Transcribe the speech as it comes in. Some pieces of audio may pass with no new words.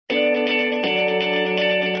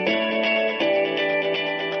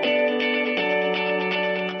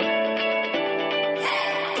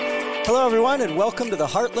everyone, and welcome to the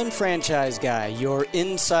Heartland Franchise Guy, your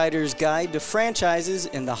insider's guide to franchises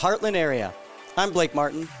in the Heartland area. I'm Blake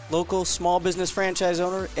Martin, local small business franchise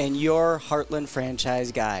owner and your Heartland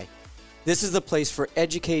Franchise Guy. This is the place for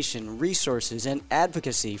education, resources, and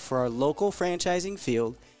advocacy for our local franchising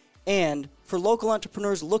field and for local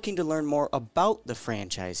entrepreneurs looking to learn more about the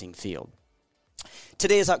franchising field.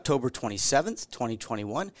 Today is October 27th,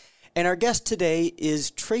 2021, and our guest today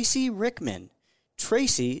is Tracy Rickman.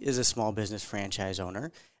 Tracy is a small business franchise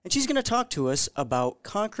owner, and she's going to talk to us about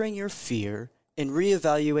conquering your fear and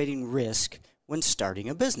reevaluating risk when starting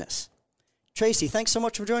a business. Tracy, thanks so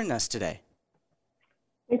much for joining us today.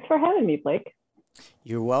 Thanks for having me, Blake.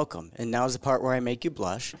 You're welcome. And now's the part where I make you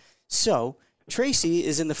blush. So, Tracy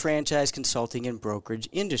is in the franchise consulting and brokerage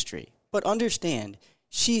industry, but understand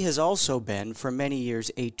she has also been for many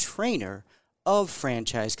years a trainer of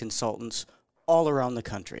franchise consultants all around the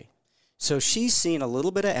country. So she's seen a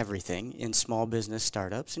little bit of everything in small business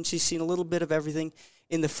startups, and she's seen a little bit of everything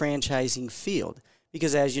in the franchising field.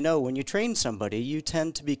 Because as you know, when you train somebody, you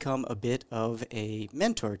tend to become a bit of a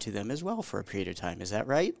mentor to them as well for a period of time. Is that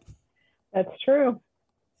right? That's true.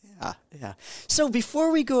 Yeah. So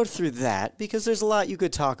before we go through that, because there's a lot you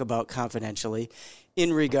could talk about confidentially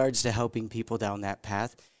in regards to helping people down that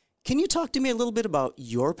path, can you talk to me a little bit about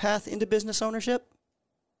your path into business ownership?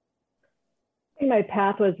 My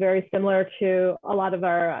path was very similar to a lot of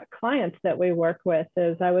our clients that we work with.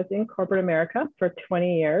 As I was in corporate America for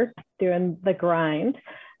 20 years doing the grind.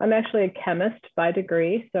 I'm actually a chemist by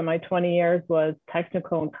degree, so my 20 years was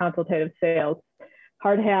technical and consultative sales.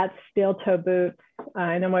 Hard hats, steel toe boots.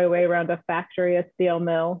 I know my way around a factory, a steel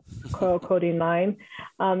mill, coil coating line.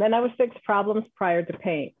 And I would fix problems prior to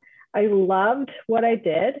paint. I loved what I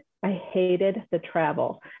did. I hated the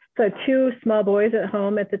travel. So 2 small boys at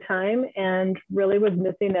home at the time and really was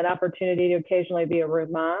missing that opportunity to occasionally be a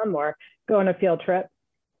room mom or go on a field trip.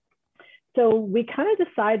 So we kind of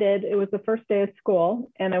decided, it was the first day of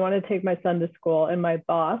school and I wanted to take my son to school, and my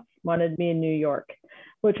boss wanted me in New York,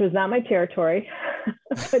 which was not my territory,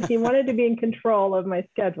 but he wanted to be in control of my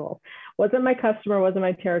schedule. Wasn't my customer, wasn't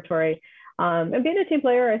my territory. And being a team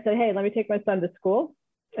player, I said, hey, let me take my son to school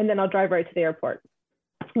and then I'll drive right to the airport.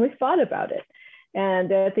 And we thought about it.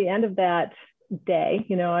 And at the end of that day,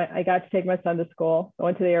 I got to take my son to school. I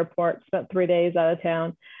went to the airport, spent 3 days out of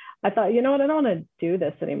town. I thought, you know what, I don't want to do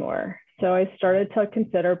this anymore. So I started to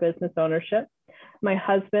consider business ownership. My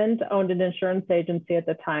husband owned an insurance agency at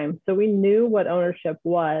the time, so we knew what ownership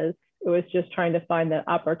was. It was just trying to find the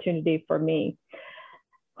opportunity for me.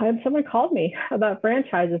 Someone called me about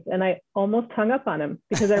franchises and I almost hung up on him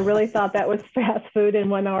because I really thought that was fast food and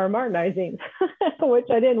 1 hour Martinizing, which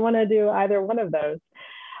I didn't want to do either one of those.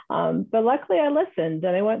 But luckily I listened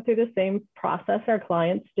and I went through the same process our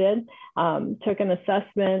clients did, took an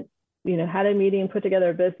assessment, had a meeting, put together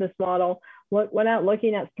a business model, went out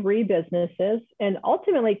looking at 3 businesses and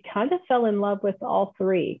ultimately kind of fell in love with all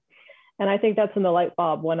 3. And I think that's when the light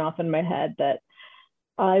bulb went off in my head that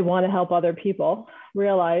I want to help other people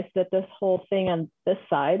realize that this whole thing on this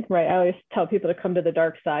side, right? I always tell people to come to the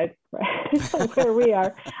dark side, right? Where we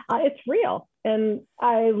are, it's real. And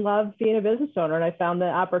I love being a business owner. And I found the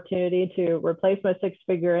opportunity to replace my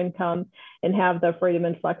 6-figure income and have the freedom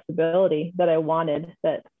and flexibility that I wanted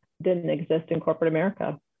that didn't exist in corporate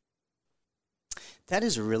America. That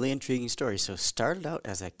is a really intriguing story. So started out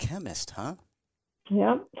as a chemist, huh?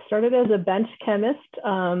 Yeah, started as a bench chemist.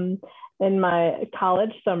 In my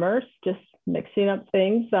college summers, just mixing up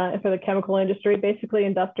things for the chemical industry, basically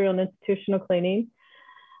industrial and institutional cleaning.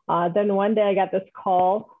 Then one day I got this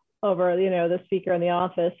call over, the speaker in the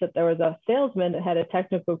office that there was a salesman that had a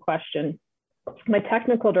technical question. My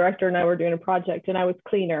technical director and I were doing a project and I was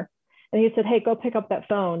cleaner. And he said, hey, go pick up that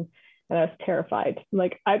phone. And I was terrified. I'm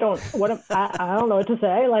like, I don't know what to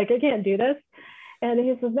say. Like, I can't do this. And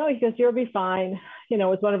he says, no, he goes, you'll be fine.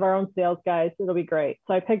 It's one of our own sales guys. It'll be great.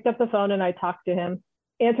 So I picked up the phone and I talked to him,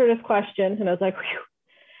 answered his question. And I was like,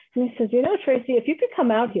 whew. And he says, Tracy, if you could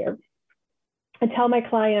come out here and tell my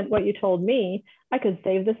client what you told me, I could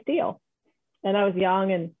save this deal. And I was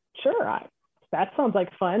young and sure, that sounds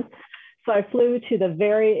like fun. So I flew to the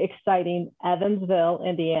very exciting Evansville,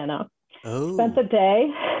 Indiana. Oh. Spent the day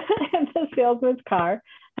in the salesman's car,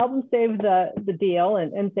 helped him save the deal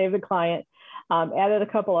and save the client. Added a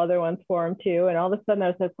couple other ones for him too. And all of a sudden I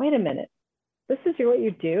was like, wait a minute, this is what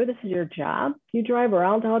you do. This is your job. You drive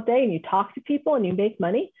around all day and you talk to people and you make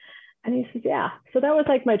money. And he says, yeah. So that was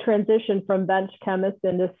like my transition from bench chemist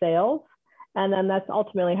into sales. And then that's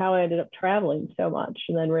ultimately how I ended up traveling so much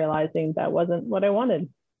and then realizing that wasn't what I wanted.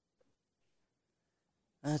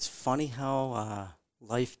 That's funny how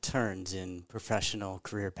Life turns in professional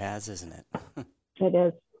career paths, isn't it? It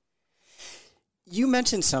is. You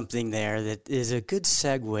mentioned something there that is a good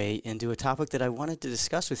segue into a topic that I wanted to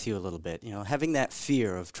discuss with you a little bit. You know, having that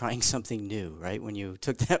fear of trying something new, right? When you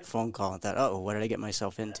took that phone call and thought, oh, what did I get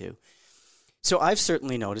myself into? So I've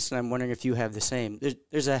certainly noticed, and I'm wondering if you have the same,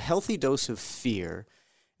 there's a healthy dose of fear,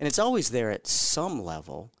 and it's always there at some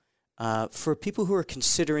level for people who are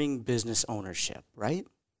considering business ownership, right?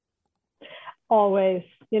 Always,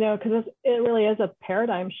 because it really is a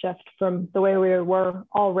paradigm shift from the way we were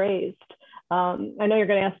all raised. I know you're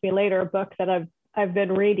going to ask me later a book that I've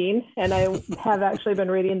been reading, and I have actually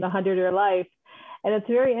been reading The 100-Year Life. And it's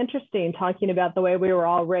very interesting talking about the way we were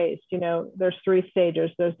all raised. There's 3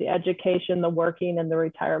 stages. There's the education, the working, and the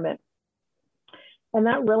retirement. And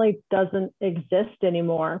that really doesn't exist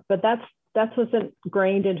anymore. But that's what's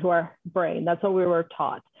ingrained into our brain. That's what we were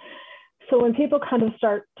taught. So when people kind of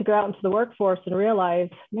start to go out into the workforce and realize,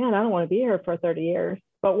 man, I don't want to be here for 30 years,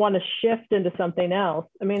 but want to shift into something else.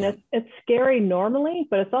 I mean, it's scary normally,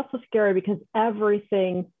 but it's also scary because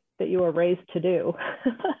everything that you were raised to do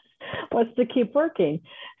was to keep working.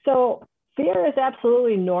 So fear is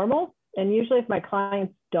absolutely normal. And usually if my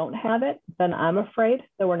clients don't have it, then I'm afraid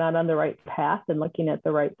that we're not on the right path and looking at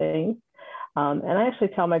the right things. And I actually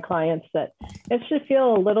tell my clients that it should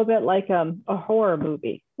feel a little bit like a horror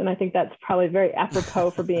movie. And I think that's probably very apropos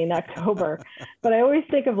for being October. But I always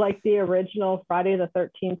think of like the original Friday the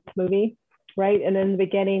 13th movie, right? And in the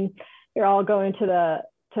beginning, you're all going to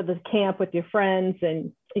the camp with your friends,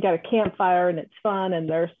 and you got a campfire, and it's fun, and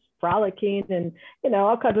there's frolicking, and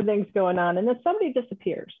all kinds of things going on. And then somebody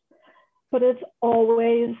disappears. But it's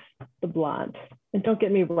always the blonde. And don't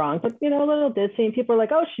get me wrong, but a little ditzy, and people are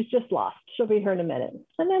like, oh, she's just lost. She'll be here in a minute.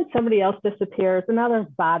 And then somebody else disappears, and now there's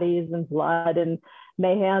bodies and blood and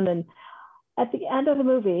mayhem. And at the end of the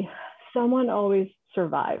movie, someone always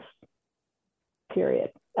survives.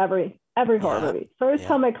 Period. Every horror movie. So I always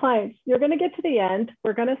tell my clients, you're going to get to the end,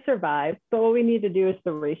 we're going to survive, but what we need to do is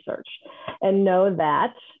the research and know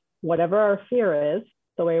that whatever our fear is,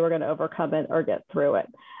 the way we're going to overcome it or get through it.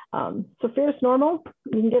 So fear is normal.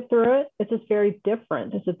 You can get through it. It's just very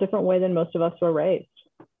different. It's a different way than most of us were raised.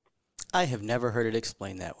 I have never heard it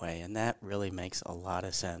explained that way, and that really makes a lot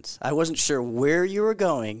of sense. I wasn't sure where you were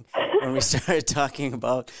going when we started talking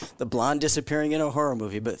about the blonde disappearing in a horror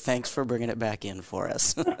movie, but thanks for bringing it back in for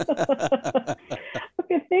us. If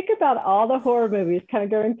you think about all the horror movies kind of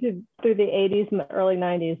going through the 80s and the early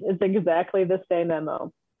 90s, it's exactly the same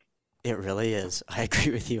MO. It really is. I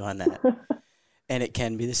agree with you on that. And it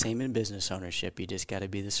can be the same in business ownership. You just got to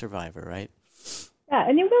be the survivor, right? Yeah,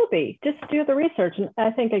 and you will be. Just do the research. And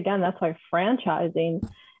I think, again, that's why franchising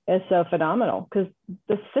is so phenomenal, because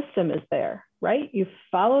the system is there, right? You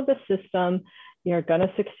follow the system, you're going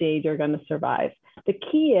to succeed, you're going to survive. The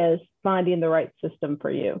key is finding the right system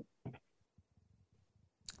for you.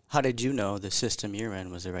 How did you know the system you're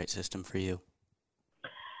in was the right system for you?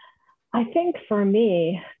 I think for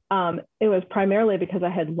me, it was primarily because I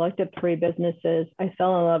had looked at 3 businesses. I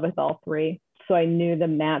fell in love with all 3. So I knew the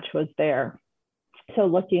match was there. So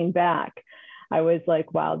looking back, I was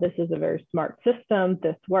like, wow, this is a very smart system.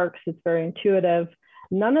 This works. It's very intuitive.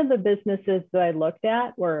 None of the businesses that I looked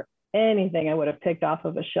at were anything I would have picked off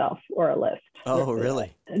of a shelf or a list. Oh,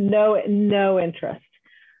 really? No interest.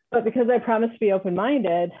 But because I promised to be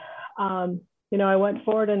open-minded, I went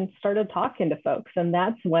forward and started talking to folks. And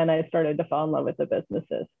that's when I started to fall in love with the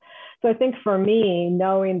businesses. So I think for me,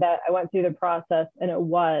 knowing that I went through the process and it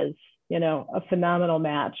was, a phenomenal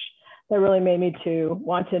match, that really made me to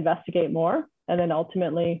want to investigate more, and then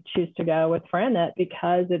ultimately choose to go with FranNet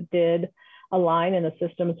because it did align and the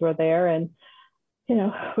systems were there. And,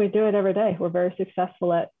 we do it every day. We're very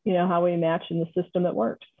successful at, how we match in the system that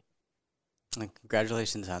works.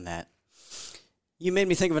 Congratulations on that. You made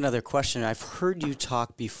me think of another question. I've heard you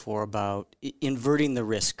talk before about inverting the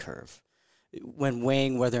risk curve when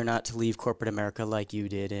weighing whether or not to leave corporate America like you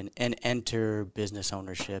did and enter business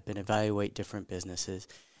ownership and evaluate different businesses.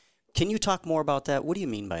 Can you talk more about that? What do you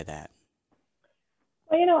mean by that?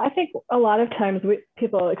 Well, I think a lot of times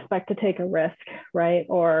people expect to take a risk, right?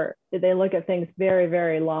 Or they look at things very,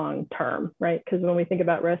 very long term, right? Because when we think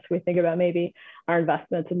about risk, we think about maybe our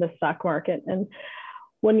investments in the stock market. And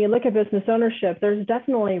when you look at business ownership, there's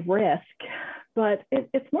definitely risk, but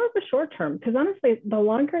it's more of a short term, because honestly, the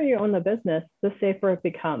longer you own the business, the safer it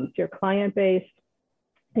becomes. Your client base,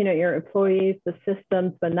 your employees, the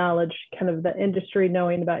systems, the knowledge, kind of the industry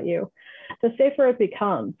knowing about you, the safer it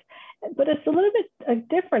becomes. But it's a little bit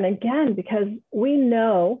different, again, because we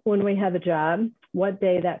know when we have a job, what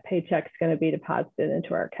day that paycheck's going to be deposited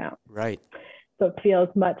into our account. Right. So it feels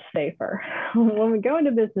much safer. When we go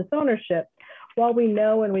into business ownership, while we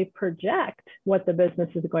know and we project what the business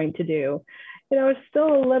is going to do, it's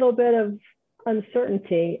still a little bit of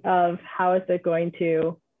uncertainty of how is it going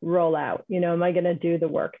to roll out? Am I going to do the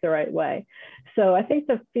work the right way? So I think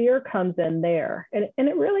the fear comes in there. And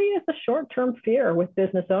it really is a short-term fear with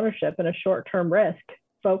business ownership and a short-term risk.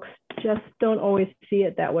 Folks just don't always see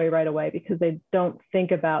it that way right away because they don't think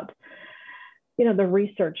about, the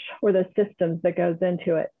research or the systems that goes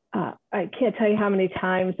into it. I can't tell you how many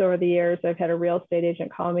times over the years I've had a real estate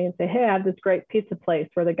agent call me and say, hey, I have this great pizza place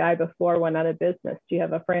where the guy before went out of business. Do you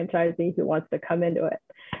have a franchisee who wants to come into it?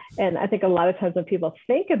 And I think a lot of times when people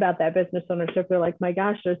think about that business ownership, they're like, my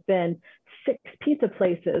gosh, there's been 6 pizza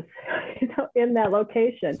places in that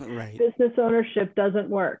location. Right. Business ownership doesn't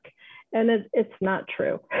work. And it's not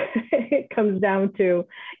true. It comes down to,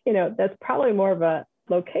 that's probably more of a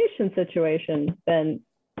location situation than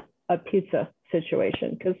a pizza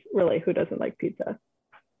situation, because really, who doesn't like pizza?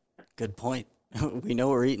 Good point. We know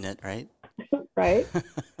we're eating it, right? Right.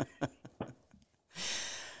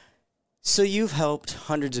 So you've helped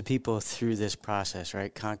hundreds of people through this process,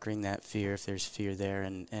 right? Conquering that fear, if there's fear there,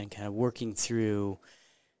 and kind of working through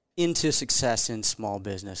into success in small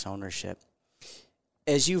business ownership.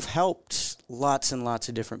 As you've helped lots and lots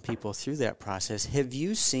of different people through that process, have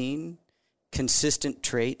you seen consistent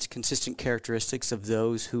traits, consistent characteristics of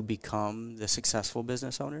those who become the successful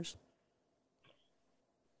business owners?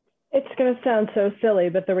 It's going to sound so silly,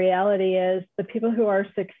 but the reality is the people who are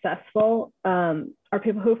successful are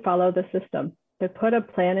people who follow the system. They put a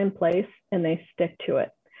plan in place and they stick to it.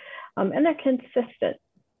 And they're consistent.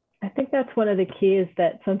 I think that's one of the keys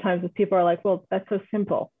that sometimes people are like, well, that's so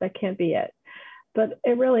simple. That can't be it. But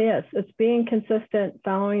it really is. It's being consistent,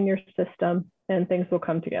 following your system, and things will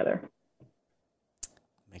come together.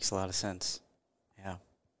 Makes a lot of sense. Yeah.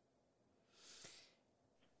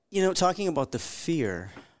 Talking about the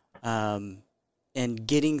fear and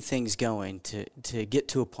getting things going to get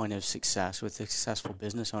to a point of success with successful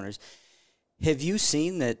business owners, have you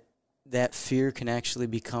seen that fear can actually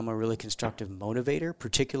become a really constructive motivator,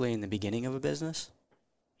 particularly in the beginning of a business?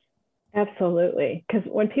 Absolutely. Because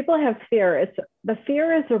when people have fear, the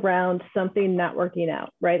fear is around something not working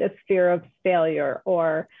out, right? It's fear of failure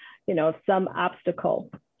or some obstacle.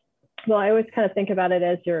 Well, I always kind of think about it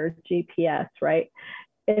as your GPS, right?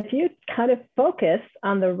 If you kind of focus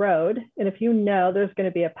on the road, and if there's going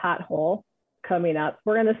to be a pothole coming up,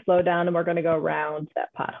 we're going to slow down and we're going to go around that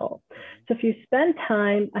pothole. So if you spend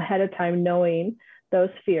time ahead of time knowing those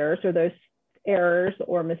fears or those errors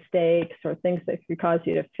or mistakes or things that could cause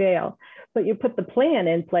you to fail, but you put the plan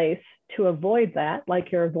in place to avoid that,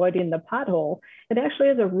 like you're avoiding the pothole, it actually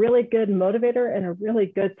is a really good motivator and a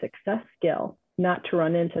really good success skill not to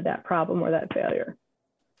run into that problem or that failure.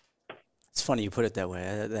 It's funny you put it that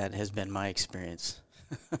way. That has been my experience.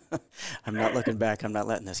 I'm not looking back. I'm not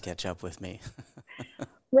letting this catch up with me.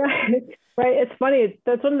 Right. It's funny.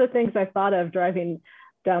 That's one of the things I thought of driving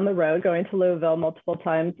down the road, going to Louisville multiple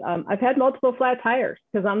times. I've had multiple flat tires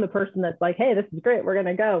because I'm the person that's like, hey, this is great. We're going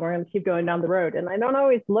to go. We're going to keep going down the road. And I don't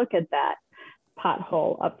always look at that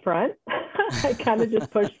pothole up front. I kind of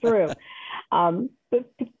just push through. But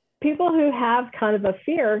people who have kind of a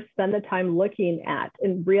fear spend the time looking at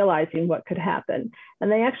and realizing what could happen.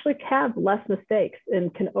 And they actually have less mistakes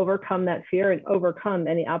and can overcome that fear and overcome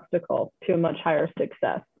any obstacle to a much higher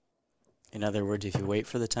success. In other words, if you wait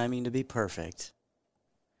for the timing to be perfect,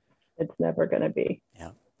 it's never going to be.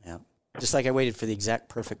 Yeah. Just like I waited for the exact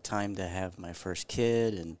perfect time to have my first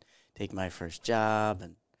kid and take my first job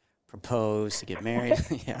and propose to get married.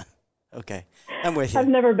 Yeah. Okay. I'm with you. I've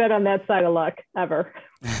never been on that side of luck, ever.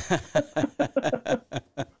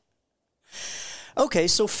 Okay,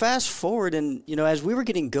 so fast forward, and as we were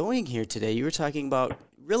getting going here today, you were talking about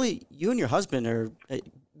really you and your husband are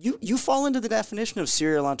you fall into the definition of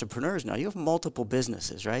serial entrepreneurs now. You have multiple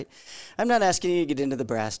businesses, right? I'm not asking you to get into the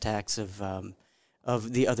brass tacks of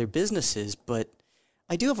the other businesses, but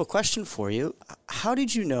I do have a question for you. How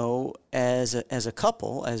did you know, as a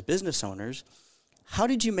couple, as business owners, how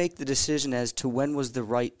did you make the decision as to when was the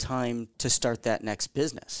right time to start that next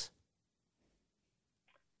business?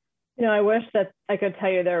 I wish that I could tell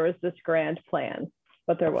you there was this grand plan,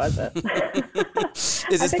 but there wasn't.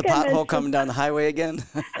 Is this the pothole coming down the highway again?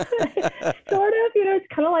 Sort of. It's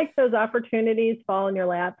kind of like those opportunities fall in your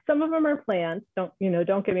lap. Some of them are planned. Don't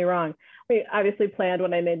get me wrong. We obviously planned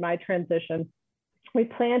when I made my transition. We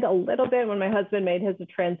planned a little bit when my husband made his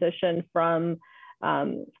transition from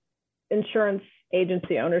insurance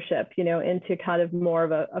agency ownership, into kind of more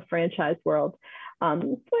of a franchise world. But,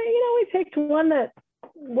 we picked one that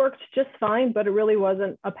worked just fine, but it really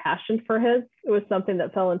wasn't a passion for his. It was something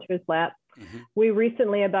that fell into his lap. Mm-hmm. We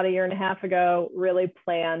recently, about a year and a half ago, really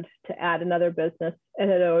planned to add another business. It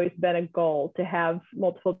had always been a goal to have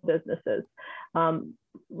multiple businesses.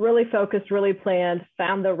 Really focused, really planned,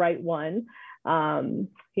 found the right one.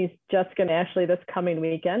 He's just going to actually this coming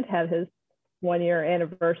weekend have his 1-year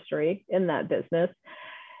anniversary in that business.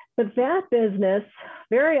 But that business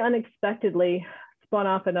very unexpectedly spun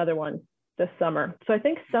off another one this summer. So I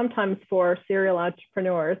think sometimes for serial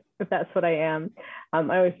entrepreneurs, if that's what I am, I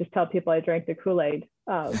always just tell people I drank the Kool-Aid,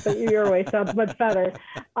 but your way sounds much better.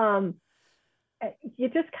 You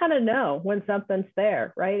just kind of know when something's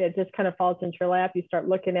there, right? It just kind of falls into your lap. You start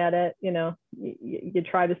looking at it, you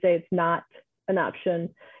try to say it's not an option.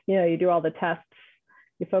 You do all the tests,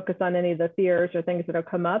 you focus on any of the fears or things that will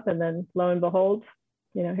come up, and then lo and behold,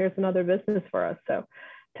 here's another business for us. So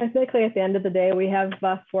technically at the end of the day, we have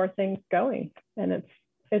 4 things going, and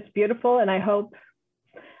it's beautiful. And I hope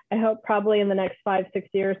probably in the next 5-6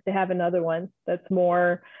 years to have another one that's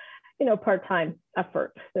more, part-time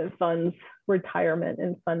effort that funds retirement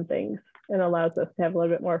and fun things and allows us to have a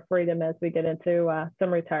little bit more freedom as we get into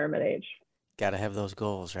some retirement age. Got to have those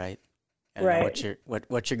goals, right? Right. Know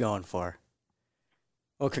what you're going for.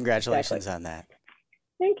 Well, congratulations Exactly. on that.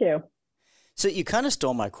 Thank you. So you kind of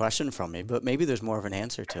stole my question from me, but maybe there's more of an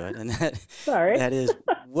answer to it. And Sorry. that is,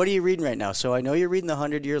 what are you reading right now? So I know you're reading The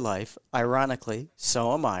 100-Year Life. Ironically,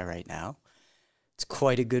 so am I right now. It's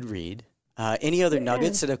quite a good read. Any other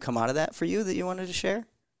nuggets that have come out of that for you that you wanted to share?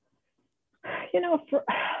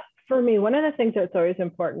 For me, one of the things that's always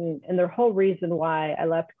important, and the whole reason why I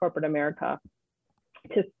left corporate America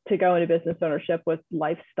to go into business ownership, was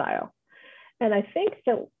lifestyle. And I think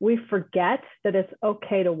that we forget that it's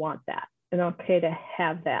okay to want that and okay to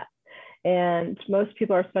have that. And most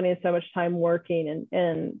people are spending so much time working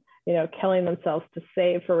and killing themselves to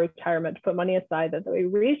save for retirement, to put money aside, that we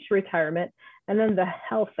reach retirement and then the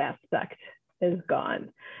health aspect is gone.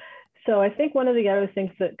 So I think one of the other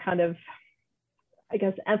things that kind of,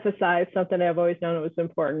 emphasized something I've always known was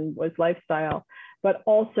important was lifestyle, but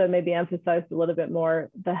also maybe emphasized a little bit more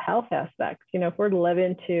the health aspect. If we're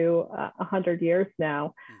living to 100 years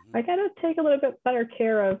now, mm-hmm. I got to take a little bit better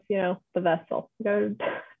care of, the vessel. I got to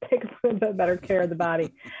take a little bit better care of the body.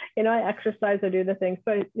 I exercise, I do the things,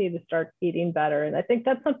 but I need to start eating better. And I think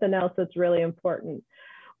that's something else that's really important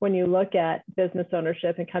when you look at business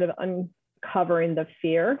ownership and kind of uncovering the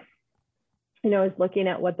fear, is looking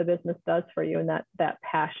at what the business does for you and that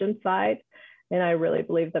passion side. And I really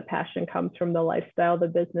believe that passion comes from the lifestyle the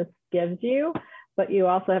business gives you, but you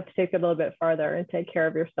also have to take it a little bit farther and take care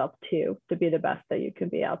of yourself too, to be the best that you can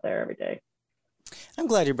be out there every day. I'm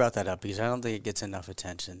glad you brought that up, because I don't think it gets enough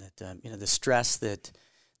attention, that, the stress that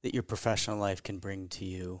your professional life can bring to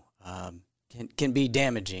you can be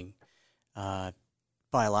damaging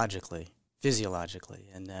biologically, physiologically.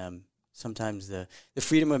 And sometimes the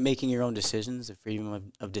freedom of making your own decisions, the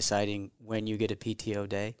freedom of deciding when you get a PTO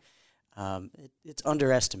day, it's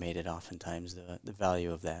underestimated oftentimes, the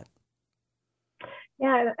value of that.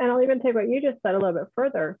 Yeah, and I'll even take what you just said a little bit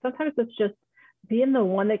further. Sometimes it's just being the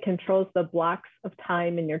one that controls the blocks of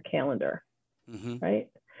time in your calendar, mm-hmm. right?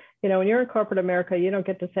 When you're in corporate America, you don't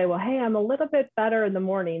get to say, well, hey, I'm a little bit better in the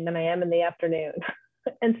morning than I am in the afternoon,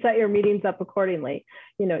 and set your meetings up accordingly.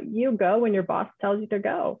 You go when your boss tells you to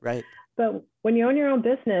go. Right. But when you own your own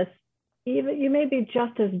business, even you may be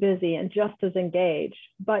just as busy and just as engaged,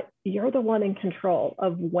 but you're the one in control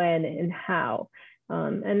of when and how,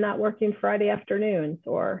 and not working Friday afternoons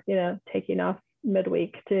or, taking off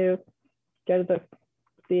midweek to go to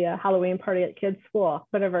the Halloween party at kids' school,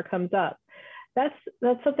 whatever comes up. That's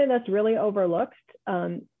something that's really overlooked.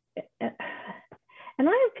 And I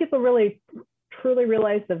have people really truly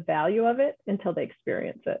realize the value of it until they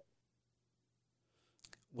experience it.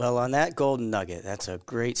 Well, on that golden nugget, that's a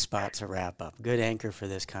great spot to wrap up. Good anchor for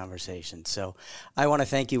this conversation. So I want to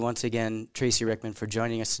thank you once again, Tracy Rickman, for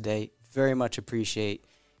joining us today. Very much appreciate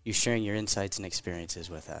you sharing your insights and experiences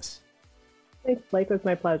with us. Thanks, Blake. It was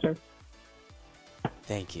my pleasure.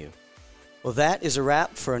 Thank you. Well, that is a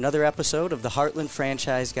wrap for another episode of the Heartland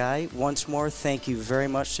Franchise Guy. Once more, thank you very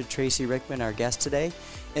much to Tracy Rickman, our guest today.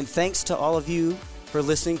 And thanks to all of you for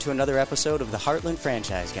listening to another episode of the Heartland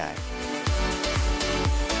Franchise Guy.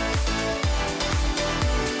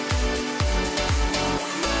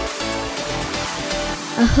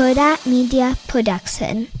 A Huda Media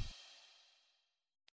Production.